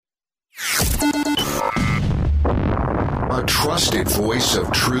A trusted voice of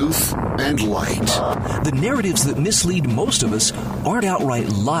truth and light. The narratives that mislead most of us aren't outright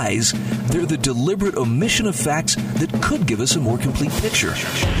lies. They're the deliberate omission of facts that could give us a more complete picture.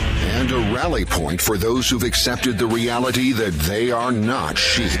 And a rally point for those who've accepted the reality that they are not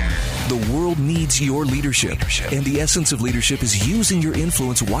sheep. The world needs your leadership, and the essence of leadership is using your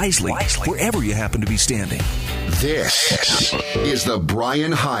influence wisely wherever you happen to be standing. This is The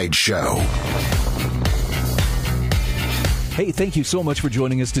Brian Hyde Show. Hey, thank you so much for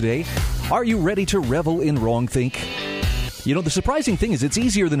joining us today. Are you ready to revel in wrongthink? You know, the surprising thing is it's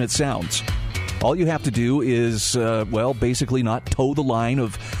easier than it sounds. All you have to do is, basically not toe the line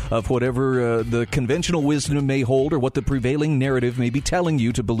of whatever the conventional wisdom may hold or what the prevailing narrative may be telling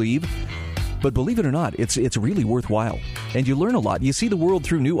you to believe. But believe it or not, it's really worthwhile. And you learn a lot. You see the world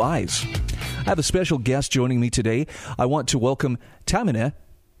through new eyes. I have a special guest joining me today. I want to welcome Tamineh.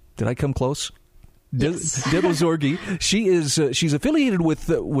 Did I come close? Yes. Debozorghi. She's affiliated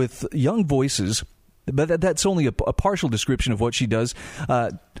with Young Voices, but that's only a partial description of what she does.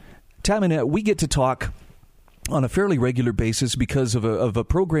 Tamineh, we get to talk on a fairly regular basis because of a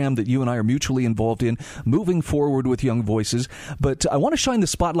program that you and I are mutually involved in, moving forward with Young Voices. But I want to shine the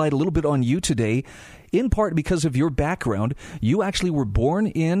spotlight a little bit on you today, in part because of your background. You actually were born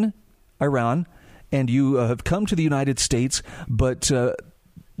in Iran, and you have come to the United States, but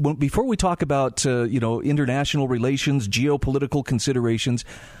before we talk about international relations, geopolitical considerations,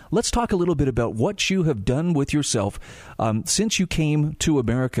 let's talk a little bit about what you have done with yourself since you came to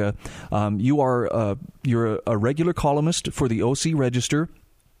America. You're a regular columnist for the OC Register.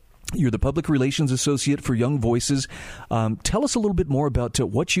 You're the public relations associate for Young Voices. Tell us a little bit more about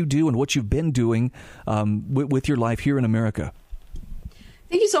what you do and what you've been doing with your life here in America.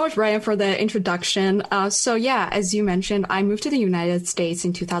 Thank you so much, Brian, for the introduction. As you mentioned, I moved to the United States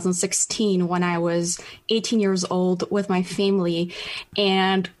in 2016 when I was 18 years old with my family.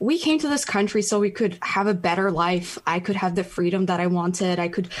 And we came to this country so we could have a better life. I could have the freedom that I wanted. I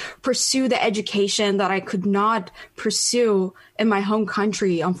could pursue the education that I could not pursue in my home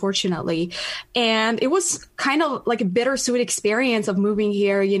country, unfortunately. And it was kind of like a bittersweet experience of moving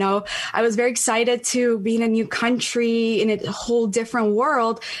here. You know, I was very excited to be in a new country, in a whole different world.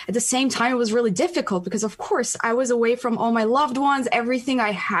 At the same time, it was really difficult because, of course, I was away from all my loved ones, everything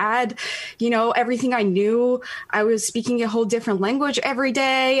I had, everything I knew. I was speaking a whole different language every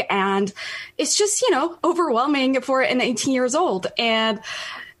day. And it's just, overwhelming for an 18 years old. And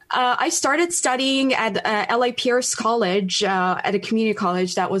I started studying at LA Pierce College, at a community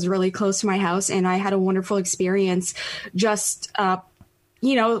college that was really close to my house. And I had a wonderful experience just,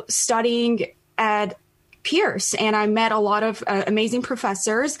 studying at Pierce. And I met a lot of amazing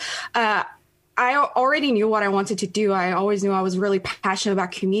professors. I already knew what I wanted to do. I always knew I was really passionate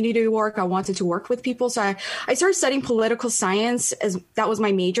about community work. I wanted to work with people. So I started studying political science, as that was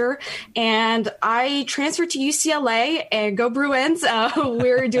my major. And I transferred to UCLA, and go Bruins.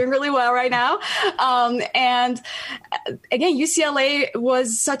 We're doing really well right now. And again, UCLA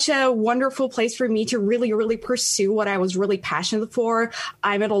was such a wonderful place for me to really, really pursue what I was really passionate for.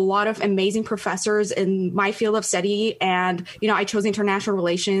 I met a lot of amazing professors in my field of study. And, I chose international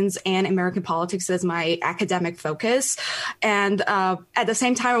relations and American politics as my academic focus. And at the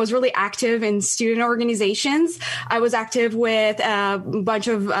same time, I was really active in student organizations. I was active with a bunch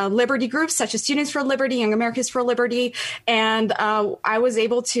of liberty groups, such as Students for Liberty, Young Americans for Liberty. And I was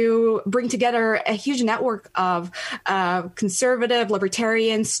able to bring together a huge network of conservative,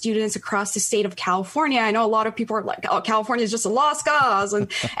 libertarian students across the state of California. I know a lot of people are like, oh, California is just a lost cause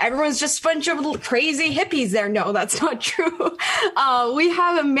and everyone's just a bunch of crazy hippies there. No, that's not true. We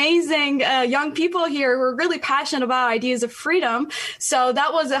have amazing young people here who are really passionate about ideas of freedom. So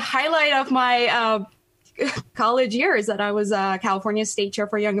that was a highlight of my college years, that I was California State Chair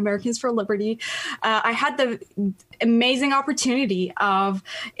for Young Americans for Liberty. I had the amazing opportunity of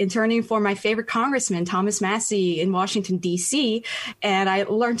interning for my favorite congressman, Thomas Massie, in Washington, D.C. And I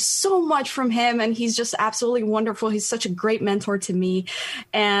learned so much from him, and he's just absolutely wonderful. He's such a great mentor to me.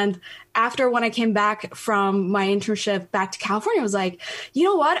 And after when I came back from my internship back to California, I was like, you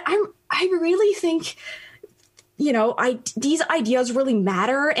know what? I really think these ideas really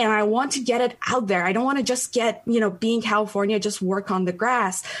matter, and I want to get it out there. I don't want to just get, being California, just work on the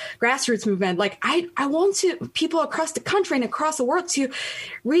grassroots movement. Like I want people across the country and across the world to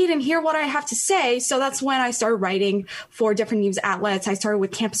read and hear what I have to say. So that's when I started writing for different news outlets. I started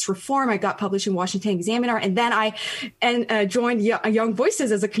with Campus Reform. I got published in Washington Examiner, and then I joined Young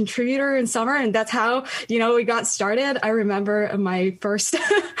Voices as a contributor in summer. And that's how, we got started. I remember my first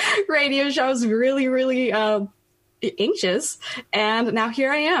radio show was really, really, anxious, and now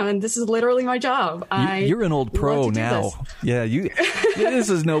here I am, and this is literally my job. You're an old pro now. Yeah, this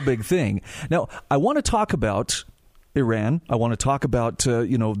is no big thing. Now, I want to talk about Iran. I want to talk about, I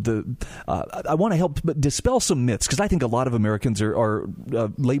want to help dispel some myths, because I think a lot of Americans are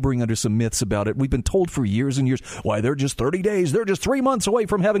laboring under some myths about it. We've been told for years and years, why, they're just 30 days, they're just 3 months away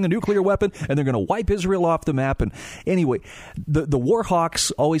from having a nuclear weapon, and they're going to wipe Israel off the map. And anyway, the war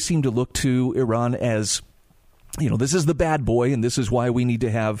hawks always seem to look to Iran as, this is the bad boy, and this is why we need to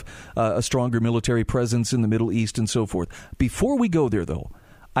have a stronger military presence in the Middle East and so forth. Before we go there, though,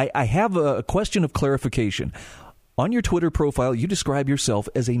 I have a question of clarification. On your Twitter profile, you describe yourself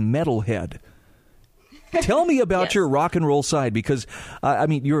as a metalhead. Tell me about Yes. your rock and roll side, because,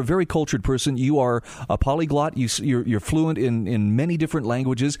 you're a very cultured person. You are a polyglot. You're fluent in many different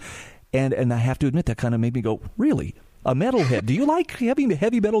languages. And I have to admit, that kind of made me go, really? A metalhead? Do you like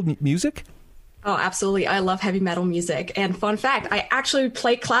heavy metal music? Oh, absolutely. I love heavy metal music. And fun fact, I actually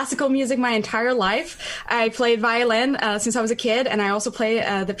played classical music my entire life. I played violin since I was a kid, and I also play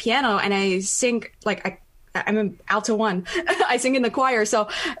the piano, and I sing, I'm an alto one. I sing in the choir. So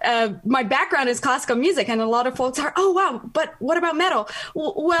my background is classical music, and a lot of folks are, oh, wow, but what about metal?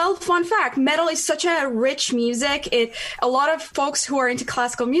 Well, fun fact, metal is such a rich music. A lot of folks who are into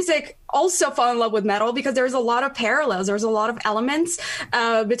classical music also fall in love with metal, because there's a lot of parallels. There's a lot of elements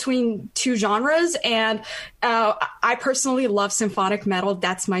between two genres. And I personally love symphonic metal.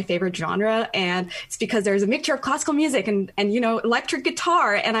 That's my favorite genre. And it's because there's a mixture of classical music and electric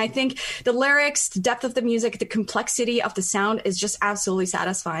guitar. And I think the lyrics, the depth of the music, the complexity of the sound is just absolutely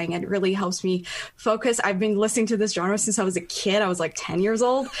satisfying, and it really helps me focus. I've been listening to this genre since I was a kid. I was like 10 years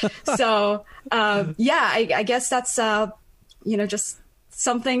old. So I guess that's, just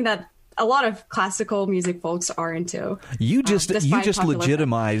something that a lot of classical music folks are into. You just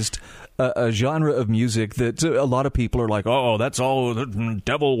legitimized a genre of music that a lot of people are like, oh, that's all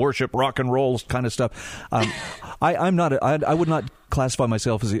devil worship, rock and roll kind of stuff. I would not classify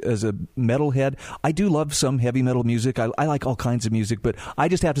myself as a metalhead. I do love some heavy metal music. I like all kinds of music, but I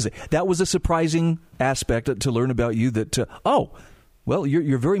just have to say that was a surprising aspect to learn about you. That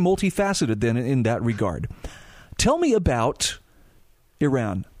you're very multifaceted then in that regard. Tell me about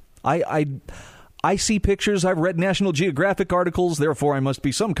Iran. I see pictures. I've read National Geographic articles. Therefore, I must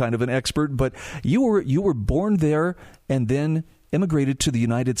be some kind of an expert. But you were born there and then immigrated to the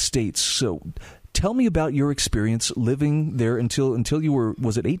United States. So, tell me about your experience living there until you were,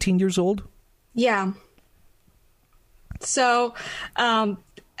 was it 18 years old? Yeah. So,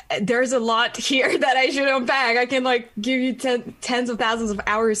 there's a lot here that I should unpack. I can give you tens of thousands of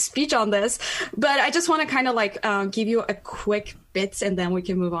hours speech on this, but I just want to kind of give you a quick bits, and then we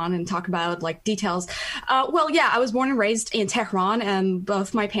can move on and talk about details. I was born and raised in Tehran, and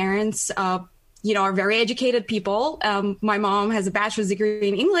both my parents are very educated people. My mom has a bachelor's degree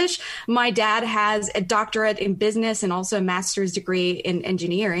in English. My dad has a doctorate in business and also a master's degree in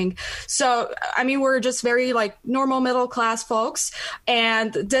engineering. So, we're just very normal middle class folks.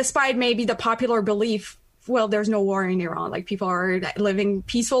 And despite maybe the popular belief, well, there's no war in Iran. People are living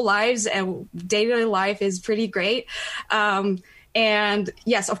peaceful lives, and day-to-day life is pretty great. And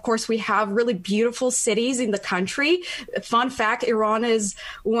yes, of course, we have really beautiful cities in the country. Fun fact, Iran is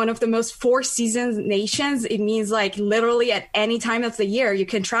one of the most four-seasons nations. It means literally at any time of the year, you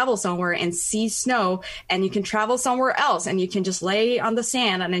can travel somewhere and see snow, and you can travel somewhere else and you can just lay on the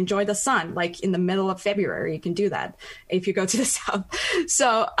sand and enjoy the sun. In the middle of February, you can do that if you go to the south.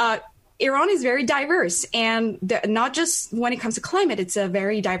 So, Iran is very diverse, and not just when it comes to climate, it's a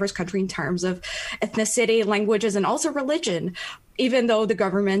very diverse country in terms of ethnicity, languages, and also religion. Even though the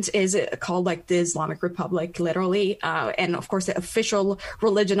government is called the Islamic Republic, literally, and of course the official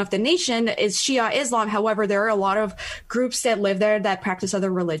religion of the nation is Shia Islam. However, there are a lot of groups that live there that practice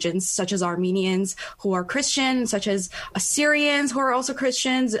other religions, such as Armenians who are Christian, such as Assyrians who are also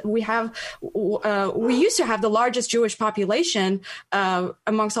Christians. We used to have the largest Jewish population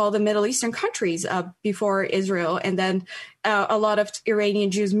amongst all the Middle Eastern countries before Israel, and then a lot of Iranian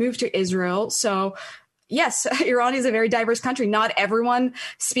Jews moved to Israel. So, yes, Iran is a very diverse country. Not everyone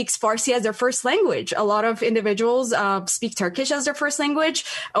speaks Farsi as their first language. A lot of individuals speak Turkish as their first language,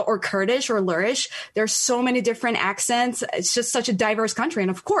 or Kurdish or Lurish. There's so many different accents. It's just such a diverse country.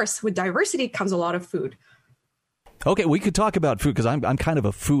 And of course, with diversity comes a lot of food. Okay, we could talk about food, because I'm kind of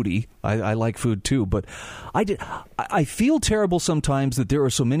a foodie. I like food too, but I feel terrible sometimes that there are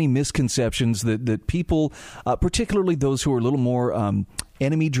so many misconceptions that people, particularly those who are a little more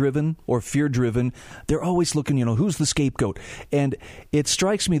enemy-driven or fear-driven, they're always looking, who's the scapegoat? And it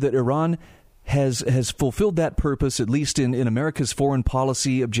strikes me that Iran has fulfilled that purpose, at least in America's foreign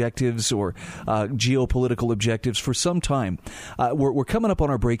policy objectives or geopolitical objectives, for some time. We're coming up on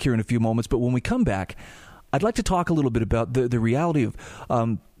our break here in a few moments, but when we come back, I'd like to talk a little bit about the reality of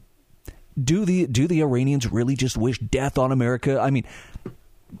do the Iranians really just wish death on America? I mean,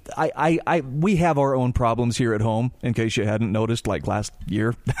 we have our own problems here at home, in case you hadn't noticed, like last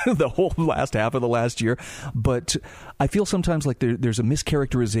year, the whole last half of the last year. But I feel sometimes like there's a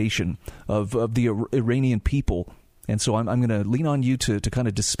mischaracterization of the Iranian people. And so I'm going to lean on you to kind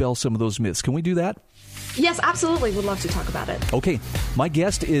of dispel some of those myths. Can we do that? Yes, absolutely. Would love to talk about it. Okay. My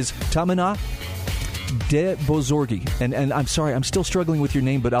guest is Taminah Debozorghi. And I'm sorry, I'm still struggling with your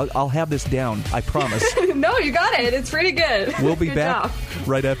name, but I'll have this down. I promise. No, you got it. It's pretty good. We'll be good back job.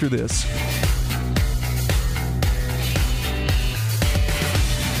 Right after this.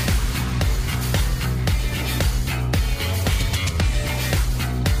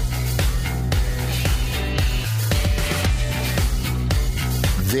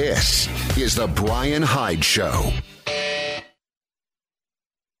 This is The Brian Hyde Show.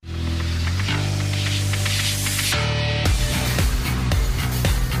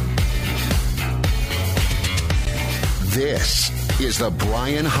 This is The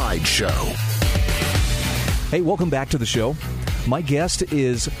Brian Hyde Show. Hey, welcome back to the show. My guest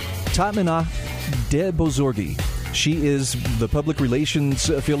is Taminah Debozorghi. She is the public relations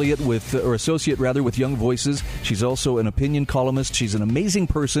affiliate or associate with Young Voices. She's also an opinion columnist. She's an amazing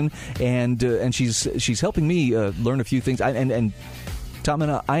person, and she's helping me learn a few things. And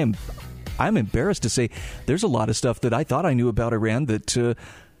Taminah, I'm embarrassed to say there's a lot of stuff that I thought I knew about Iran that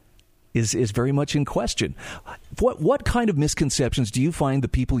is very much in question. What kind of misconceptions do you find the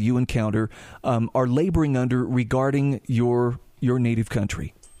people you encounter are laboring under regarding your native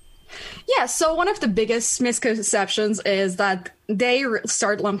country? Yeah, so one of the biggest misconceptions is that they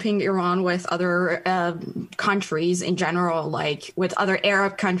start lumping Iran with other countries in general, like with other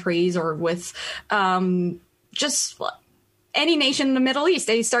Arab countries or with just any nation in the Middle East.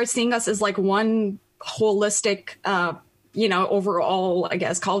 They start seeing us as like one holistic overall, I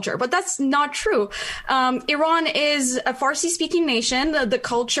guess, culture. But that's not true. Iran is a Farsi-speaking nation. The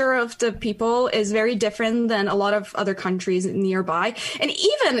culture of the people is very different than a lot of other countries nearby. And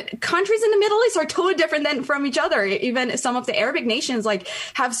even countries in the Middle East are totally different from each other. Even some of the Arabic nations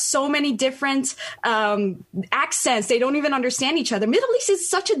have so many different accents. They don't even understand each other. Middle East is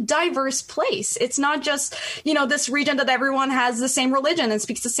such a diverse place. It's not just, this region that everyone has the same religion and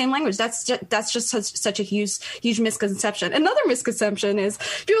speaks the same language. That's just such a huge misconception. Another misconception is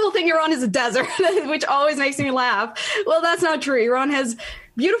people think Iran is a desert, which always makes me laugh. Well, that's not true. Iran has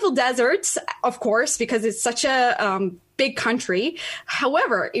beautiful deserts, of course, because it's such a big country.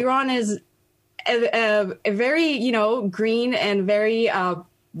 However, Iran is a very, green and very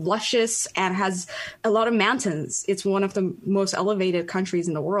luscious and has a lot of mountains. It's one of the most elevated countries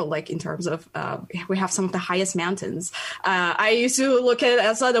in the world, in terms of we have some of the highest mountains. I used to look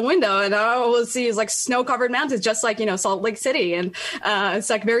outside the window and all I would see is snow-covered mountains, just like Salt Lake City, and it's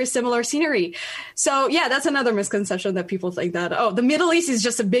very similar scenery. So yeah, that's another misconception that people think that the Middle East is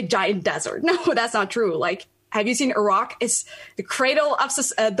just a big giant desert. No, that's not true. Have you seen Iraq? It's the cradle of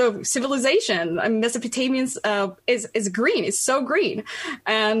the civilization. Mesopotamians is green. It's so green.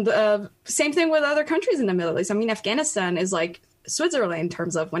 And same thing with other countries in the Middle East. I mean, Afghanistan is like Switzerland in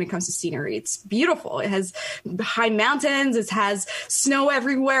terms of when it comes to scenery. It's beautiful. It has high mountains. It has snow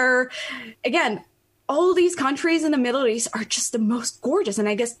everywhere. Again, all these countries in the Middle East are just the most gorgeous. And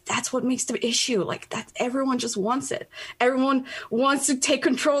I guess that's what makes the issue. That everyone just wants it. Everyone wants to take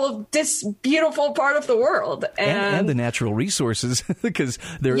control of this beautiful part of the world. And the natural resources, because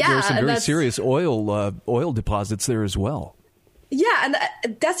there are some very serious oil deposits there as well. Yeah,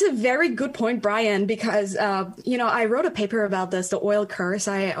 and that's a very good point, Brian, because, I wrote a paper about this, the oil curse.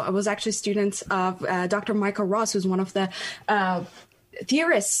 I was actually a student of Dr. Michael Ross, who's one of the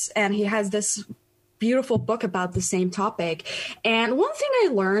theorists, and he has this beautiful book about the same topic. And one thing I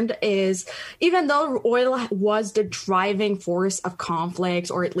learned is even though oil was the driving force of conflicts,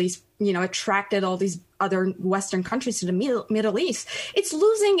 or at least, attracted all these other Western countries to the Middle East, it's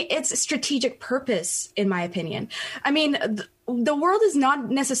losing its strategic purpose, in my opinion. I mean, the world is not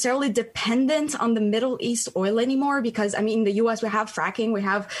necessarily dependent on the Middle East oil anymore, because in the U.S. we have fracking, we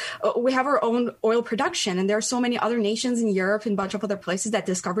have our own oil production, and there are so many other nations in Europe and a bunch of other places that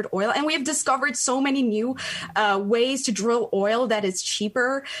discovered oil, and we have discovered so many new ways to drill oil that is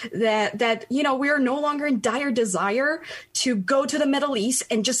cheaper. That we are no longer in dire desire to go to the Middle East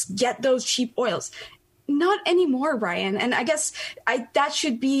and just get those cheap oils. Not anymore, Brian. And I guess that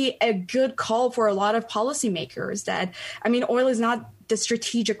should be a good call for a lot of policymakers that, I mean, oil is not the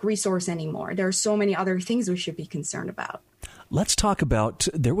strategic resource anymore. There are so many other things we should be concerned about. Let's talk about,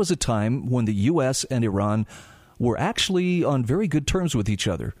 there was a time when the U.S. and Iran were actually on very good terms with each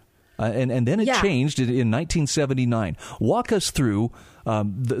other. And then it changed in 1979. Walk us through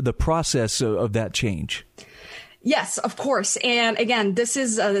the process of that change. Yes, of course. And again, this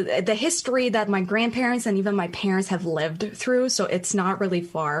is the history that my grandparents and even my parents have lived through. So it's not really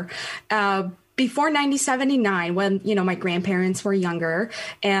far. Before 1979, when, my grandparents were younger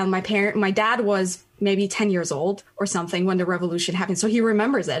and my dad was maybe 10 years old or something when the revolution happened. So he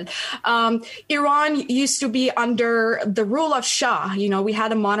remembers it. Iran used to be under the rule of Shah. We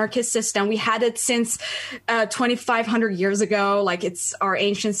had a monarchist system. We had it since 2,500 years ago. Like, it's our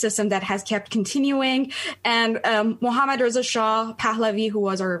ancient system that has kept continuing. And Mohammad Reza Shah Pahlavi, who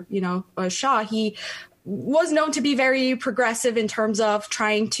was our, Shah, he was known to be very progressive in terms of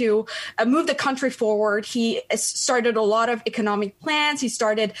trying to move the country forward. He started a lot of economic plans. He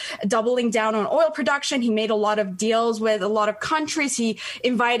started doubling down on oil production. He made a lot of deals with a lot of countries. He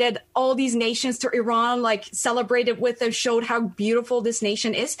invited all these nations to Iran, celebrated with them, showed how beautiful this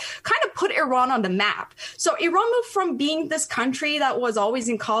nation is, kind of put Iran on the map. So Iran moved from being this country that was always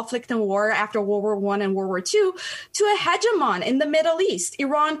in conflict and war after World War I and World War II to a hegemon in the Middle East.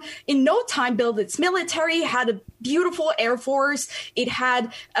 Iran, in no time, built its military, had a beautiful air force. It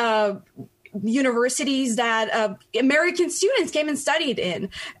had universities that American students came and studied in.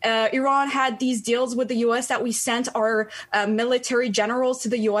 Iran had these deals with the U.S. that we sent our military generals to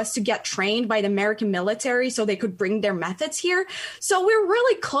the U.S. to get trained by the American military so they could bring their methods here. So we're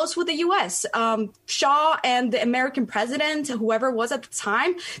really close with the U.S. Shah and the American president, whoever was at the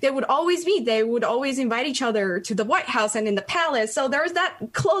time, they would always meet. They would always invite each other to the White House and in the palace. So there's that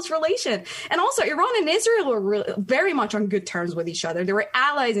close relation. And also Iran and Israel were very much on good terms with each other. They were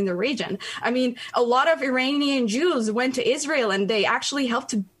allies in the region. I mean, a lot of Iranian Jews went to Israel and they actually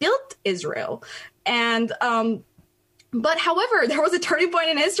helped to build Israel. And but however, there was a turning point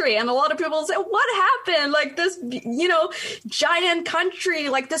in history and a lot of people say, what happened? Like this, giant country,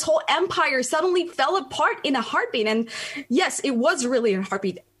 like this whole empire suddenly fell apart in a heartbeat. And yes, it was really a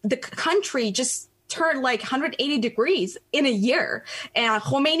heartbeat. The country just turned 180 degrees in a year. And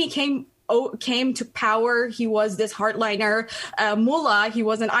Khomeini came to power. He was this hardliner mullah. He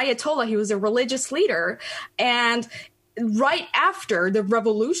was an ayatollah. He was a religious leader. And right after the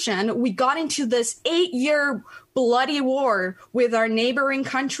revolution, we got into this 8-year bloody war with our neighboring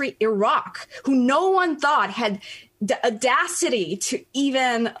country, Iraq, who no one thought had the audacity to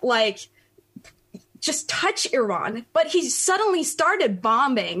even just touch Iran. But he suddenly started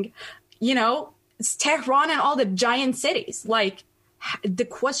bombing, Tehran and all the giant cities. The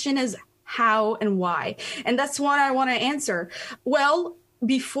question is, how and why? And that's what I want to answer. Well,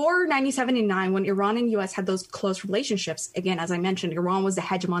 before 1979, when Iran and U.S. had those close relationships, again, as I mentioned, Iran was the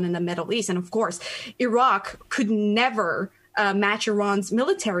hegemon in the Middle East. And of course, Iraq could never match Iran's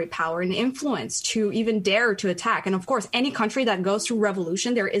military power and influence to even dare to attack. And of course, any country that goes through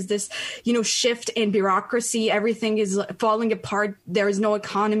revolution, there is this, shift in bureaucracy. Everything is falling apart. There is no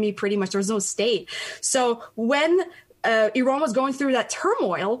economy, pretty much. There's no state. So when Iran was going through that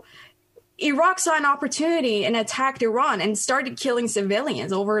turmoil, Iraq saw an opportunity and attacked Iran and started killing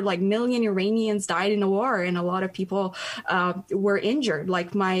civilians. Over a million Iranians died in the war, and a lot of people were injured.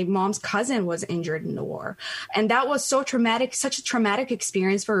 My mom's cousin was injured in the war. And that was so traumatic, such a traumatic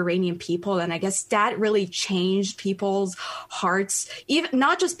experience for Iranian people. And I guess that really changed people's hearts, even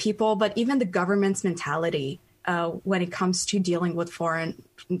not just people, but even the government's mentality when it comes to dealing with foreign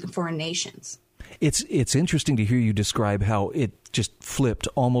nations. It's interesting to hear you describe how it just flipped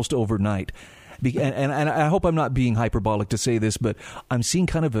almost overnight. And I hope I'm not being hyperbolic to say this, but I'm seeing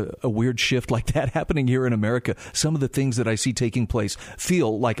kind of a weird shift like that happening here in America. Some of the things that I see taking place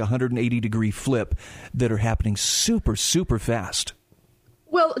feel like a 180-degree flip that are happening super, super fast.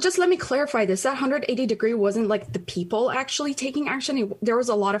 Well, just let me clarify this. That 180-degree wasn't the people actually taking action. There was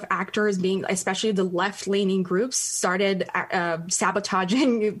a lot of actors especially the left-leaning groups, started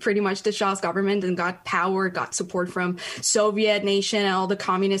sabotaging pretty much the Shah's government and got power, got support from Soviet nation and all the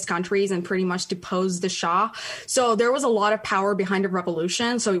communist countries and pretty much deposed the Shah. So there was a lot of power behind the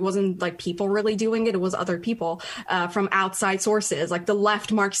revolution. So it wasn't people really doing it. It was other people from outside sources, like the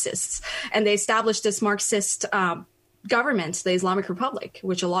left Marxists. And they established this Marxist government, the Islamic Republic,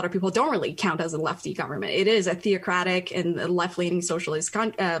 which a lot of people don't really count as a lefty government. It is a theocratic and left-leaning socialist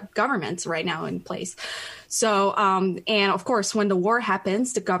government right now in place. So, and of course, when the war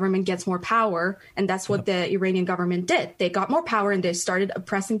happens, the government gets more power. And that's what the Iranian government did. They got more power and they started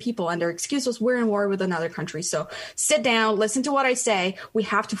oppressing people. And their excuse was, we're in war with another country. So sit down, listen to what I say. We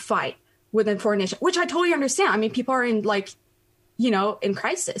have to fight with a foreign nation, which I totally understand. I mean, people are in in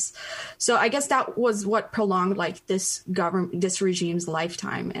crisis. So I guess that was what prolonged this regime's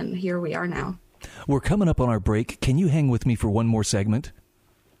lifetime. And here we are now. We're coming up on our break. Can you hang with me for one more segment?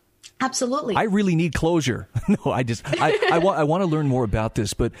 Absolutely. I really need closure. No, I want to learn more about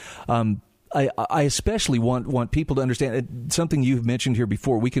this, but I especially want people to understand something you've mentioned here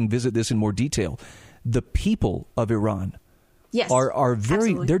before. We can visit this in more detail. The people of Iran. Yes, are very,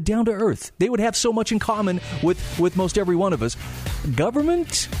 absolutely. They're down to earth. They would have so much in common with most every one of us.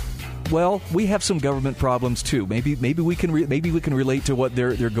 Government, well, we have some government problems too. Maybe we can relate to what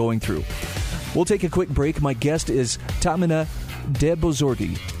they're going through. We'll take a quick break. My guest is Tahmina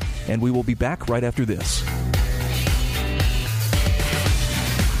Debozorghi, and we will be back right after this.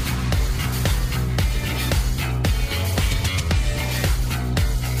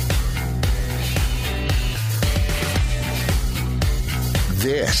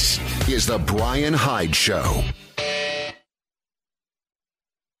 This is The Brian Hyde Show.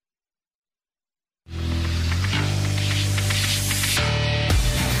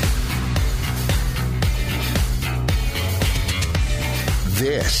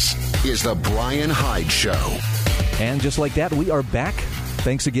 This is The Brian Hyde Show. And just like that, we are back.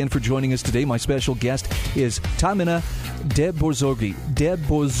 Thanks again for joining us today. My special guest is Tahmina Debozorghi.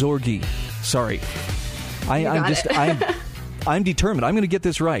 Sorry. I'm determined. I'm going to get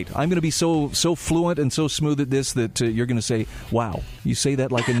this right. I'm going to be so fluent and so smooth at this that you're going to say, wow, you say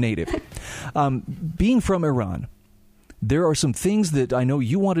that like a native. Being from Iran, there are some things that I know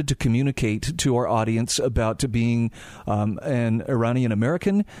you wanted to communicate to our audience about being an Iranian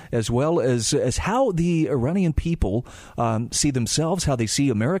American, as well as how the Iranian people see themselves, how they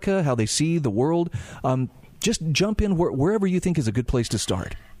see America, how they see the world. Just jump in wherever you think is a good place to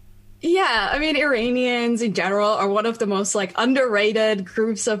start. Yeah, I mean, Iranians in general are one of the most underrated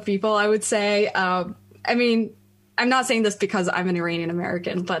groups of people, I would say. I mean, I'm not saying this because I'm an Iranian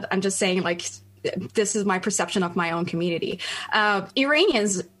American, but I'm just saying this is my perception of my own community.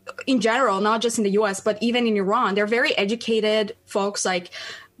 Iranians in general, not just in the US, but even in Iran, they're very educated folks.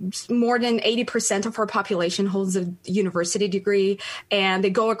 More than 80% of our population holds a university degree, and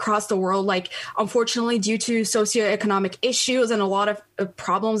they go across the world. Unfortunately, due to socioeconomic issues and a lot of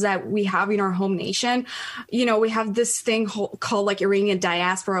problems that we have in our home nation, we have this thing called Iranian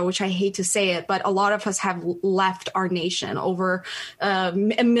diaspora, which I hate to say it, but a lot of us have left our nation. Over a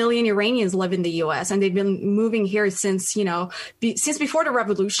million Iranians live in the U.S. and they've been moving here since before the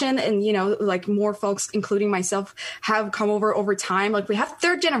revolution. And, more folks, including myself, have come over time. We have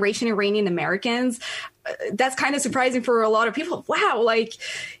third generation Iranian Americans. That's kind of surprising for a lot of people. Wow,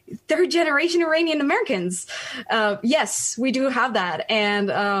 third generation Iranian Americans. Yes, we do have that. And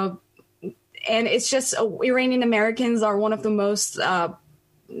it's just Iranian Americans are one of the most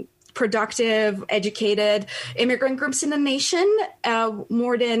productive, educated immigrant groups in the nation.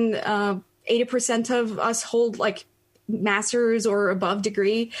 More than 80% of us hold master's or above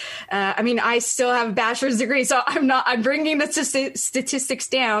degree. I mean, I still have a bachelor's degree, so I'm bringing the statistics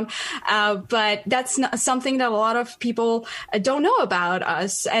down. But that's not something that a lot of people don't know about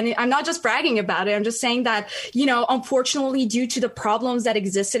us. And I'm not just bragging about it. I'm just saying that, unfortunately, due to the problems that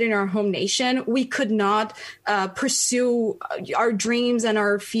existed in our home nation, we could not pursue our dreams and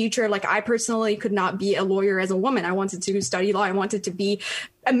our future. I personally could not be a lawyer as a woman. I wanted to study law. I wanted to be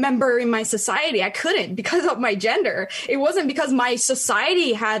a member in my society. I couldn't because of my gender. It wasn't because my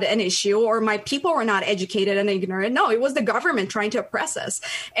society had an issue or my people were not educated and ignorant. No, it was the government trying to oppress us.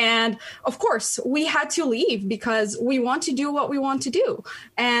 And of course, we had to leave because we want to do what we want to do.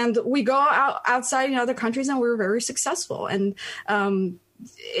 And we go outside in other countries and we're very successful. And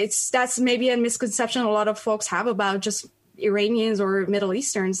that's maybe a misconception a lot of folks have about just Iranians or Middle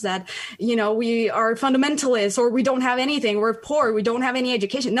Easterns, that, we are fundamentalists or we don't have anything. We're poor. We don't have any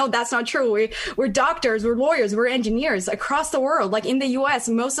education. No, that's not true. We're doctors. We're lawyers. We're engineers across the world. In the U.S.,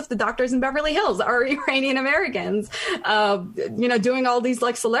 most of the doctors in Beverly Hills are Iranian Americans, doing all these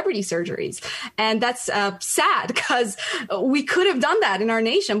celebrity surgeries. And that's sad because we could have done that in our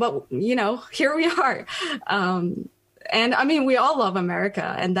nation. But, here we are. And I mean, we all love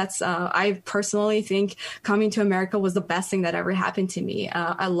America. And that's, I personally think coming to America was the best thing that ever happened to me.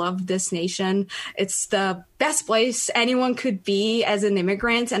 I love this nation. It's the best place anyone could be as an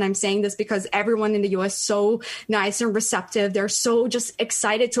immigrant. And I'm saying this because everyone in the U.S. is so nice and receptive. They're so just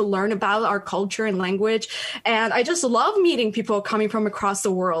excited to learn about our culture and language. And I just love meeting people coming from across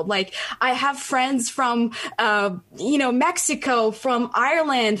the world. Like, I have friends from, Mexico, from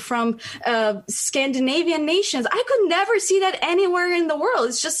Ireland, from Scandinavian nations. I could never see that anywhere in the world.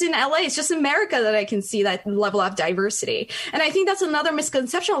 It's just in LA. It's just in America that I can see that level of diversity. And I think that's another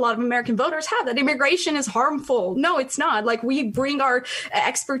misconception a lot of American voters have, that immigration is harmful. No, it's not. Like, we bring our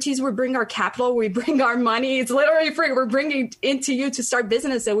expertise, we bring our capital, we bring our money. It's literally free. We're bringing it into you to start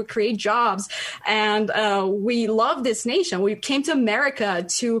business and we create jobs. And we love this nation. We came to America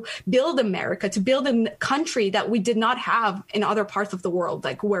to build a country that we did not have in other parts of the world.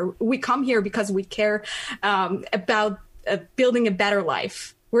 Like, where we come here because we care about building a better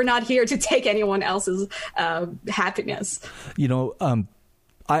life. We're not here to take anyone else's happiness.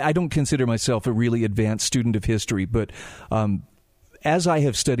 I don't consider myself a really advanced student of history, but as I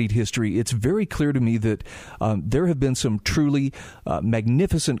have studied history, it's very clear to me that there have been some truly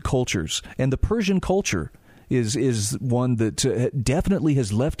magnificent cultures, and the Persian culture is one that definitely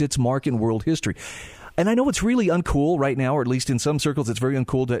has left its mark in world history. And I know it's really uncool right now, or at least in some circles, it's very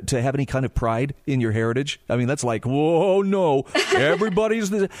uncool to have any kind of pride in your heritage. I mean, that's like, whoa, no,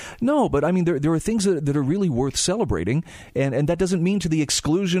 everybody's... No, but I mean, there are things that are really worth celebrating, and that doesn't mean to the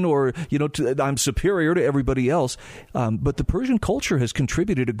exclusion or, I'm superior to everybody else. But the Persian culture has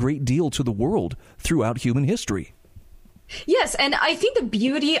contributed a great deal to the world throughout human history. Yes, and I think the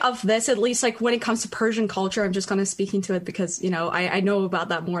beauty of this, at least like when it comes to Persian culture, I'm just kind of speaking to it because, I know about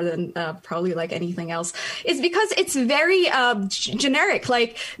that more than probably like anything else, is because it's very generic.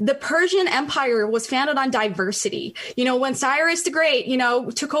 Like, the Persian Empire was founded on diversity. When Cyrus the Great,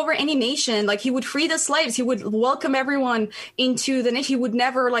 took over any nation, like, he would free the slaves. He would welcome everyone into the nation. He would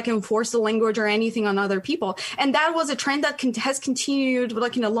never like enforce the language or anything on other people. And that was a trend that has continued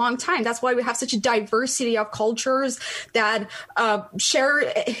like in a long time. That's why we have such a diversity of cultures that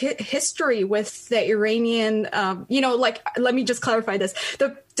share history with the Iranian, let me just clarify this.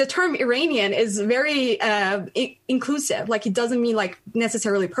 The term Iranian is very inclusive. Like, it doesn't mean like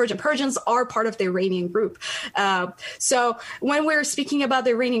necessarily Persian. Persians are part of the Iranian group. So when we're speaking about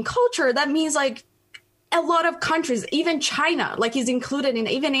the Iranian culture, that means like a lot of countries, even China, like, is included in,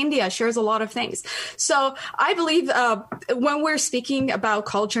 even India shares a lot of things. So I believe when we're speaking about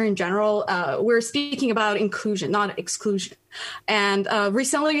culture in general, we're speaking about inclusion, not exclusion. And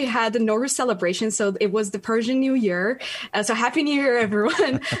recently we had the Nowruz celebration. So it was the Persian New Year. So Happy New Year,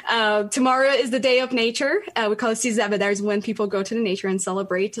 everyone. Tomorrow is the Day of Nature. We call it Sizebe. There's when people go to the nature and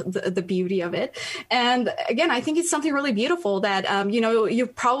celebrate the beauty of it. And again, I think it's something really beautiful that, you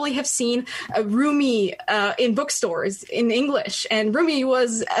probably have seen Rumi in bookstores in English. And Rumi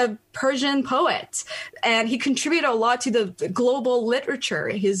was a Persian poet, and he contributed a lot to the global literature.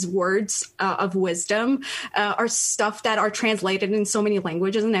 His words of wisdom are stuff that are translated in so many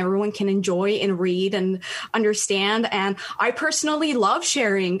languages and everyone can enjoy and read and understand. And I personally love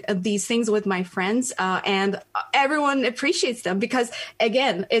sharing these things with my friends, and everyone appreciates them because,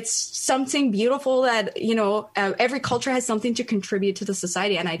 again, it's something beautiful that, every culture has something to contribute to the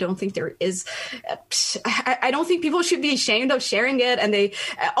society. And I don't think there is, I don't think people should be ashamed of sharing it. And they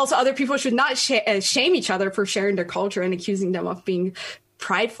also, other people should not shame each other for sharing their culture and accusing them of being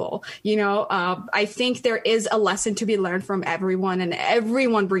prideful. I think there is a lesson to be learned from everyone, and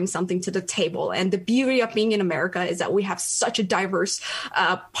everyone brings something to the table. And the beauty of being in America is that we have such a diverse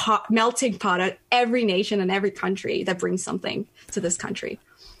melting pot of every nation and every country that brings something to this country.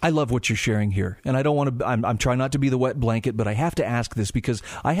 I love what you're sharing here, and I don't want to. I'm trying not to be the wet blanket, but I have to ask this because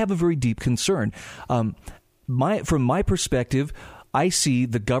I have a very deep concern. From my perspective, I see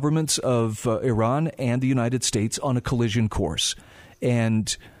the governments of Iran and the United States on a collision course,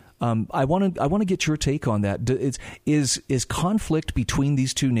 and I want to get your take on that. Is conflict between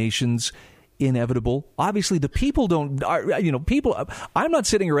these two nations inevitable? Obviously, the people don't. People. I'm not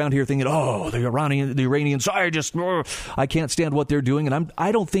sitting around here thinking, "Oh, the Iranians. I can't stand what they're doing," and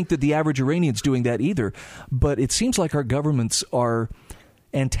I don't think that the average Iranian's doing that either. But it seems like our governments are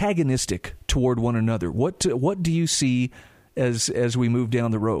antagonistic toward one another. What do you see as we move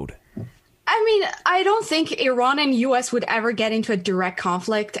down the road? I mean, I don't think Iran and U.S. would ever get into a direct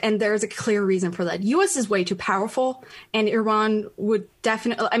conflict, and there's a clear reason for that. U.S. is way too powerful, and Iran would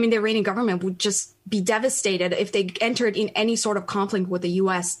definitely, the Iranian government would just be devastated if they entered in any sort of conflict with the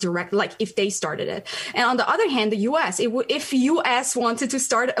U.S. direct, like if they started it. And on the other hand, the U.S., if U.S. wanted to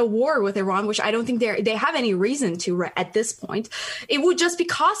start a war with Iran, which I don't think they have any reason to at this point, it would just be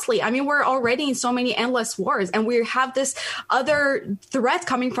costly. I mean, we're already in so many endless wars, and we have this other threat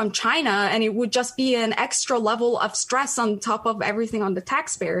coming from China, and it would just be an extra level of stress on top of everything on the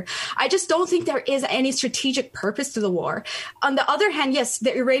taxpayer. I just don't think there is any strategic purpose to the war. On the other hand, yes,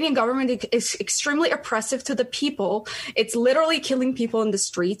 the Iranian government is extremely oppressive to the people. It's literally killing people in the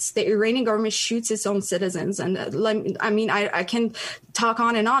streets. The Iranian government shoots its own citizens. And I can talk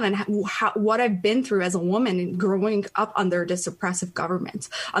on and what I've been through as a woman growing up under this oppressive government,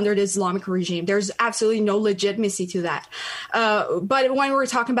 under the Islamic regime. There's absolutely no legitimacy to that. But when we're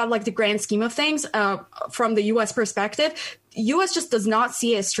talking about like the grand scheme of things, from the U.S. perspective, U.S. just does not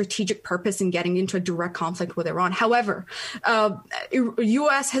see a strategic purpose in getting into a direct conflict with Iran. However,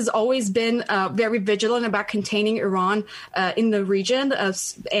 U.S. has always been very vigilant about containing Iran in the region,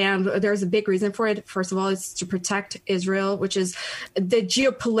 and there's a big reason for it. First of all, it's to protect Israel, which is the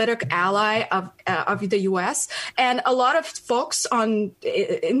geopolitical ally of the U.S. And a lot of folks in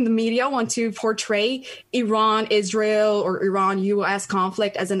the media want to portray Iran-Israel or Iran-U.S.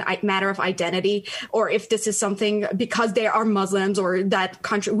 conflict as a matter of identity, or if this is something because they are Muslims or that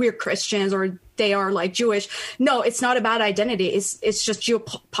country, we're Christians, or they are like Jewish. No, it's not about identity. It's just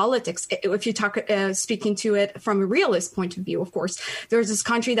geopolitics. If you talk, speaking to it from a realist point of view, of course, there's this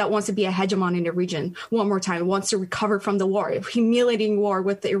country that wants to be a hegemon in the region one more time, wants to recover from the war, a humiliating war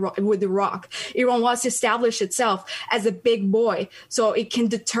with Iraq. Iran wants to establish itself as a big boy so it can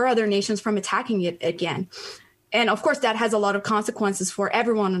deter other nations from attacking it again. And of course, that has a lot of consequences for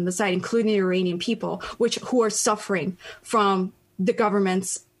everyone on the side, including the Iranian people, who are suffering from the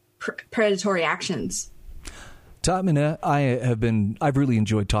government's predatory actions. Tahmineh, I've really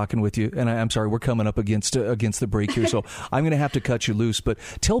enjoyed talking with you, and I'm sorry, we're coming up against the break here, so I'm going to have to cut you loose. But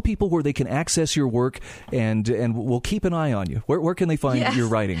tell people where they can access your work, and we'll keep an eye on you. Where can they find your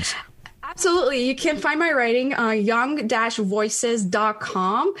writings? Absolutely. You can find my writing on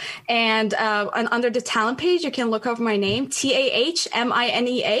young-voices.com. And under the talent page, you can look up my name,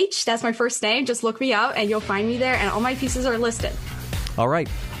 Tahmineh. That's my first name. Just look me up and you'll find me there. And all my pieces are listed. All right.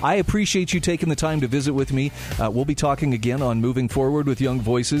 I appreciate you taking the time to visit with me. We'll be talking again on Moving Forward with Young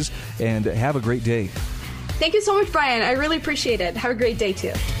Voices. And have a great day. Thank you so much, Brian. I really appreciate it. Have a great day,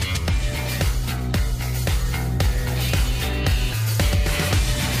 too.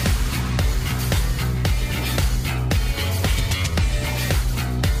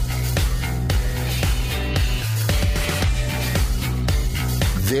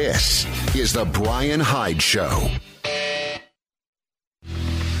 This is The Brian Hyde Show.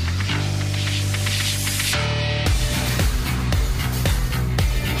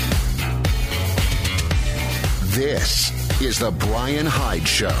 This is The Brian Hyde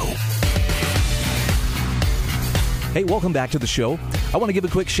Show. Hey, welcome back to the show. I want to give a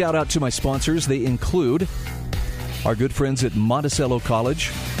quick shout out to my sponsors. They include our good friends at Monticello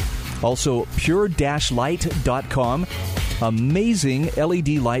College, also pure-light.com. Amazing LED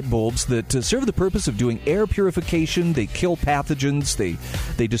light bulbs that serve the purpose of doing air purification. They kill pathogens.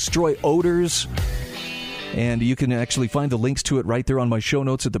 They destroy odors. And you can actually find the links to it right there on my show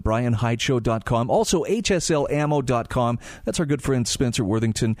notes at thebrianhydeshow.com. Also, hslammo.com. That's our good friend Spencer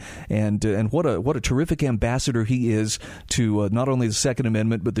Worthington. And what a terrific ambassador he is to not only the Second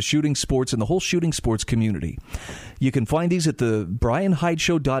Amendment, but the shooting sports and the whole shooting sports community. You can find these at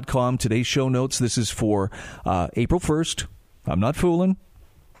thebrianhydeshow.com. Today's show notes. This is for April 1st. I'm not fooling.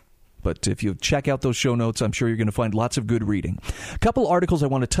 But if you check out those show notes, I'm sure you're going to find lots of good reading. A couple articles I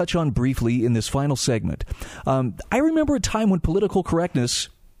want to touch on briefly in this final segment. I remember a time when political correctness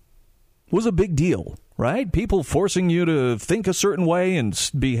was a big deal, right? People forcing you to think a certain way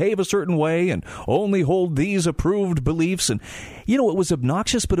and behave a certain way and only hold these approved beliefs. And, it was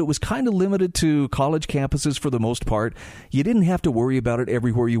obnoxious, but it was kind of limited to college campuses for the most part. You didn't have to worry about it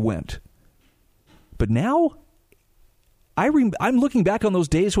everywhere you went. But now I'm looking back on those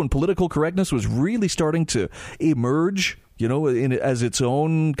days when political correctness was really starting to emerge, as its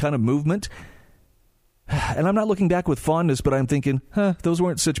own kind of movement. And I'm not looking back with fondness, but I'm thinking, those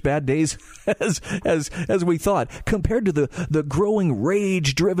weren't such bad days as we thought, compared to the growing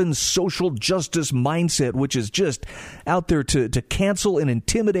rage-driven social justice mindset, which is just out there to cancel and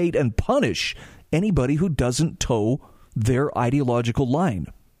intimidate and punish anybody who doesn't toe their ideological line.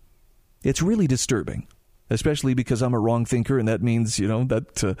 It's really disturbing. Especially because I'm a wrong thinker, and that means,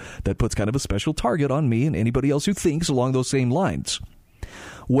 that puts kind of a special target on me and anybody else who thinks along those same lines.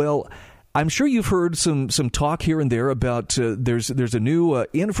 Well, I'm sure you've heard some talk here and there about there's a new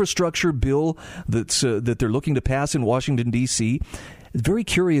infrastructure bill that they're looking to pass in Washington, D.C. It's very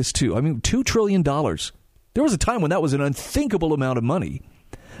curious, too. I mean, $2 trillion. There was a time when that was an unthinkable amount of money.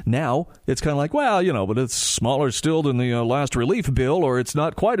 Now, it's kind of like, well, but it's smaller still than the last relief bill, or it's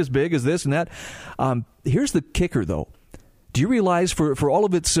not quite as big as this and that. Here's the kicker, though. Do you realize for all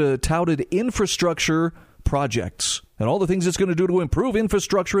of its touted infrastructure projects and all the things it's going to do to improve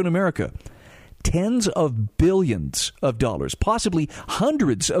infrastructure in America, tens of billions of dollars, possibly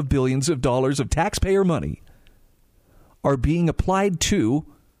hundreds of billions of dollars of taxpayer money are being applied to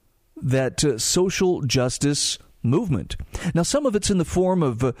that social justice movement. Now, some of it's in the form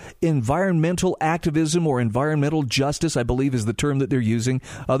of environmental activism or environmental justice, I believe is the term that they're using.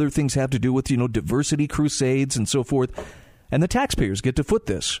 Other things have to do with, diversity crusades and so forth. And the taxpayers get to foot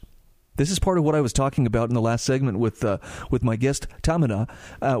this. This is part of what I was talking about in the last segment with my guest Tamina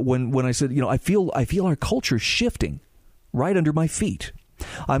when I said, I feel our culture shifting right under my feet.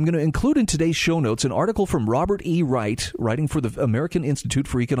 I'm going to include in today's show notes an article from Robert E. Wright, writing for the American Institute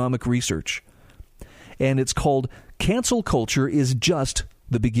for Economic Research. And it's called Cancel Culture is Just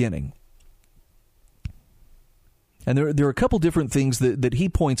the Beginning. And there are a couple different things that he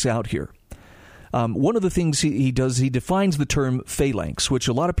points out here. One of the things he does, he defines the term phalanx, which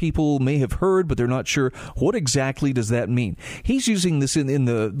a lot of people may have heard, but they're not sure what exactly does that mean. He's using this in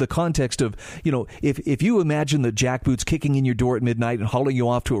the context of, if you imagine the jackboots kicking in your door at midnight and hauling you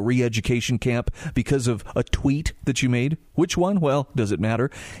off to a re-education camp because of a tweet that you made. Which one? Well, does it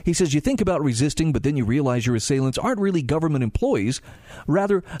matter? He says you think about resisting, but then you realize your assailants aren't really government employees.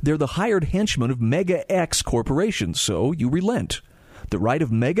 Rather, they're the hired henchmen of Mega X corporations, so you relent. The right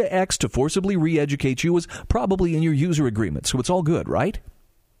of Mega X to forcibly re-educate you was probably in your user agreement, so it's all good, right?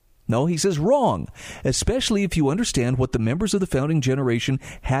 No, he says wrong, especially if you understand what the members of the founding generation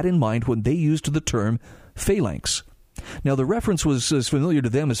had in mind when they used the term phalanx. Now, the reference was as familiar to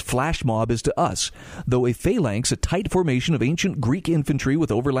them as flash mob is to us, though a phalanx, a tight formation of ancient Greek infantry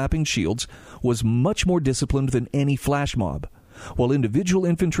with overlapping shields, was much more disciplined than any flash mob. While individual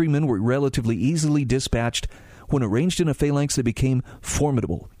infantrymen were relatively easily dispatched, when arranged in a phalanx, they became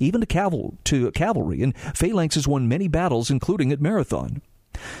formidable, even to cavalry, and phalanxes won many battles, including at Marathon.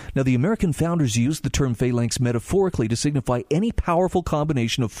 Now, the American founders used the term phalanx metaphorically to signify any powerful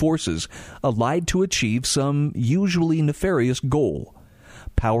combination of forces allied to achieve some usually nefarious goal.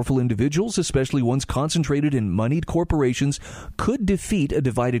 Powerful individuals, especially ones concentrated in moneyed corporations, could defeat a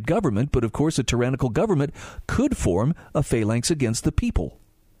divided government, but of course a tyrannical government could form a phalanx against the people.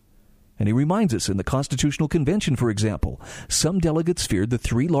 And he reminds us, in the Constitutional Convention, for example, some delegates feared the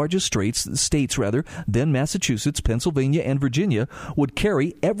three largest states, then Massachusetts, Pennsylvania, and Virginia, would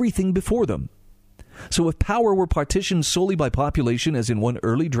carry everything before them. So if power were partitioned solely by population, as in one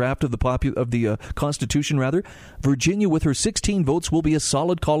early draft of the Constitution, Virginia with her 16 votes will be a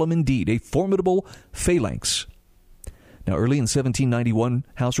solid column indeed, a formidable phalanx. Now, early in 1791,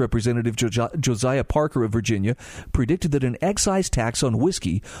 House Representative Josiah Parker of Virginia predicted that an excise tax on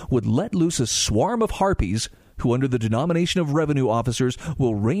whiskey would let loose a swarm of harpies who, under the denomination of revenue officers,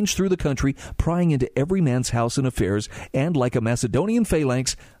 will range through the country, prying into every man's house and affairs, and, like a Macedonian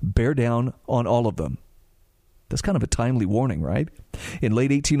phalanx, bear down on all of them. That's kind of a timely warning, right? In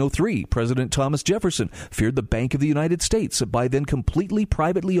late 1803, President Thomas Jefferson feared the Bank of the United States, a by then completely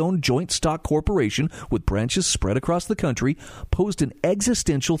privately owned joint stock corporation with branches spread across the country, posed an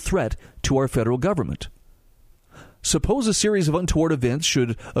existential threat to our federal government. Suppose a series of untoward events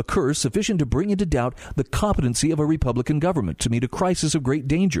should occur sufficient to bring into doubt the competency of a Republican government to meet a crisis of great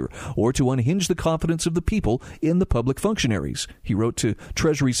danger, or to unhinge the confidence of the people in the public functionaries, he wrote to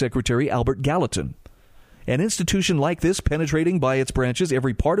Treasury Secretary Albert Gallatin. An institution like this, penetrating by its branches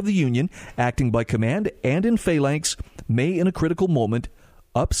every part of the Union, acting by command and in phalanx, may in a critical moment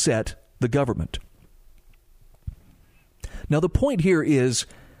upset the government. Now, the point here is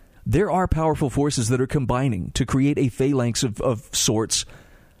there are powerful forces that are combining to create a phalanx of sorts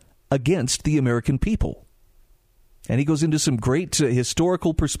against the American people. And he goes into some great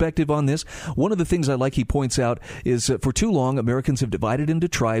historical perspective on this. One of the things I like he points out is for too long, Americans have divided into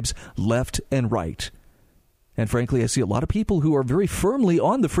tribes, left and right. And frankly, I see a lot of people who are very firmly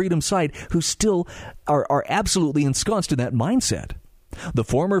on the freedom side who still are absolutely ensconced in that mindset. The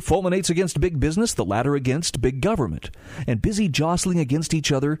former fulminates against big business, the latter against big government. And busy jostling against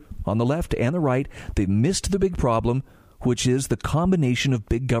each other on the left and the right, they've missed the big problem, which is the combination of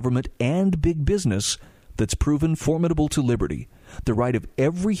big government and big business that's proven formidable to liberty. The right of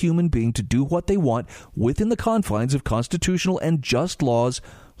every human being to do what they want within the confines of constitutional and just laws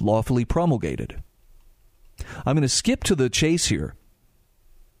lawfully promulgated. I'm going to skip to the chase here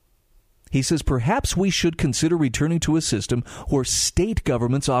He says, perhaps we should consider returning to a system where state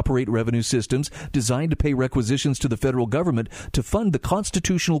governments operate revenue systems designed to pay requisitions to the federal government to fund the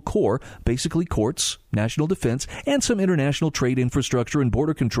constitutional core, basically courts, national defense, and some international trade infrastructure and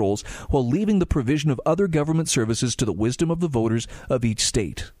border controls, while leaving the provision of other government services to the wisdom of the voters of each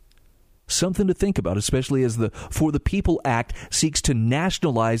state. Something to think about, especially as the For the People Act seeks to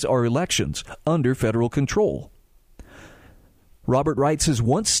nationalize our elections under federal control. Robert Wright says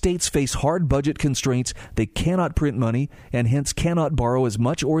once states face hard budget constraints, they cannot print money and hence cannot borrow as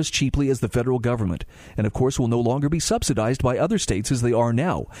much or as cheaply as the federal government, and of course will no longer be subsidized by other states as they are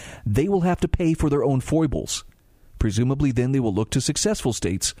now. They will have to pay for their own foibles. Presumably then they will look to successful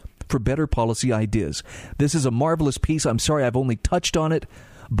states for better policy ideas. This is a marvelous piece. I'm sorry I've only touched on it,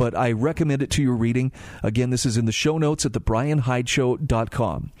 but I recommend it to your reading. Again, this is in the show notes at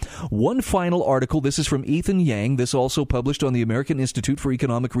thebrianhydeshow.com. One final article. This is from Ethan Yang. This also published on the American Institute for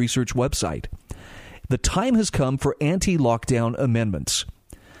Economic Research website. The time has come for anti-lockdown amendments.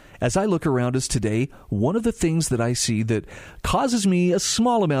 As I look around us today, one of the things that I see that causes me a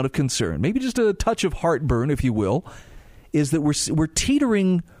small amount of concern, maybe just a touch of heartburn, if you will, is that we're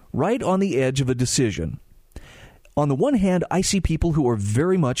teetering right on the edge of a decision. On the one hand, I see people who are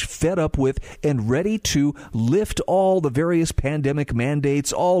very much fed up with and ready to lift all the various pandemic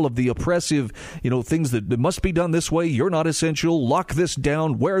mandates, all of the oppressive, things that must be done this way. You're not essential. Lock this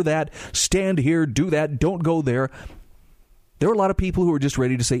down. Wear that. Stand here. Do that. Don't go there. There are a lot of people who are just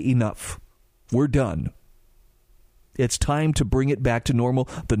ready to say enough. We're done. It's time to bring it back to normal.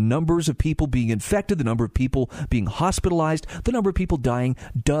 The numbers of people being infected, the number of people being hospitalized, the number of people dying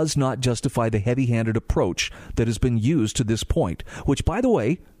does not justify the heavy-handed approach that has been used to this point, which, by the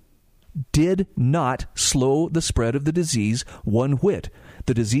way, did not slow the spread of the disease one whit.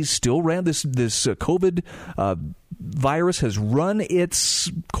 The disease still ran. This COVID virus has run its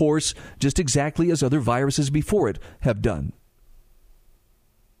course just exactly as other viruses before it have done.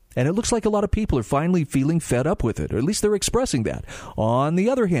 And it looks like a lot of people are finally feeling fed up with it, or at least they're expressing that. On the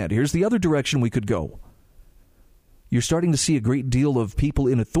other hand, here's the other direction we could go. You're starting to see a great deal of people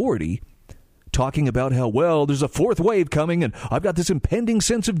in authority talking about how, well, there's a fourth wave coming, and I've got this impending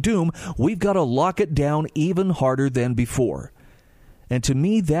sense of doom. We've got to lock it down even harder than before. And to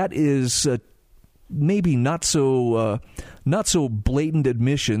me, that is maybe not so blatant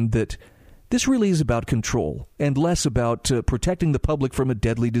admission that this really is about control and less about protecting the public from a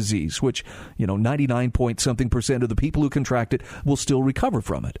deadly disease, which, 99-point-something% of the people who contract it will still recover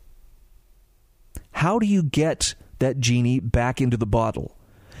from it. How do you get that genie back into the bottle?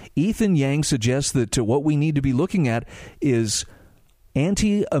 Ethan Yang suggests that what we need to be looking at is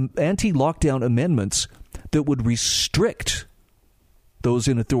anti-lockdown amendments that would restrict those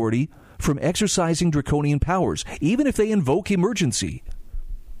in authority from exercising draconian powers, even if they invoke emergency.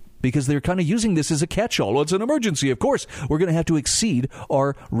 Because they're kind of using this as a catch-all. Well, it's an emergency. Of course, we're going to have to exceed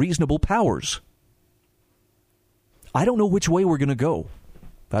our reasonable powers. I don't know which way we're going to go.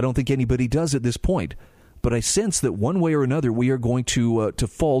 I don't think anybody does at this point. But I sense that one way or another, we are going to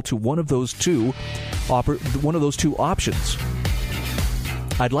fall to one of those two options.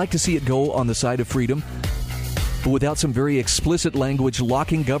 I'd like to see it go on the side of freedom, but without some very explicit language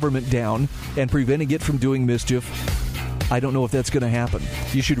locking government down and preventing it from doing mischief. I don't know if that's going to happen.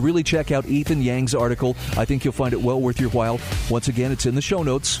 You should really check out Ethan Yang's article. I think you'll find it well worth your while. Once again, it's in the show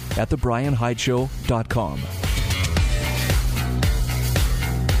notes at thebrianhydeshow.com.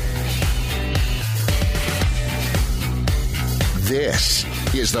 This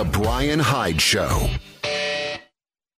is The Brian Hyde Show.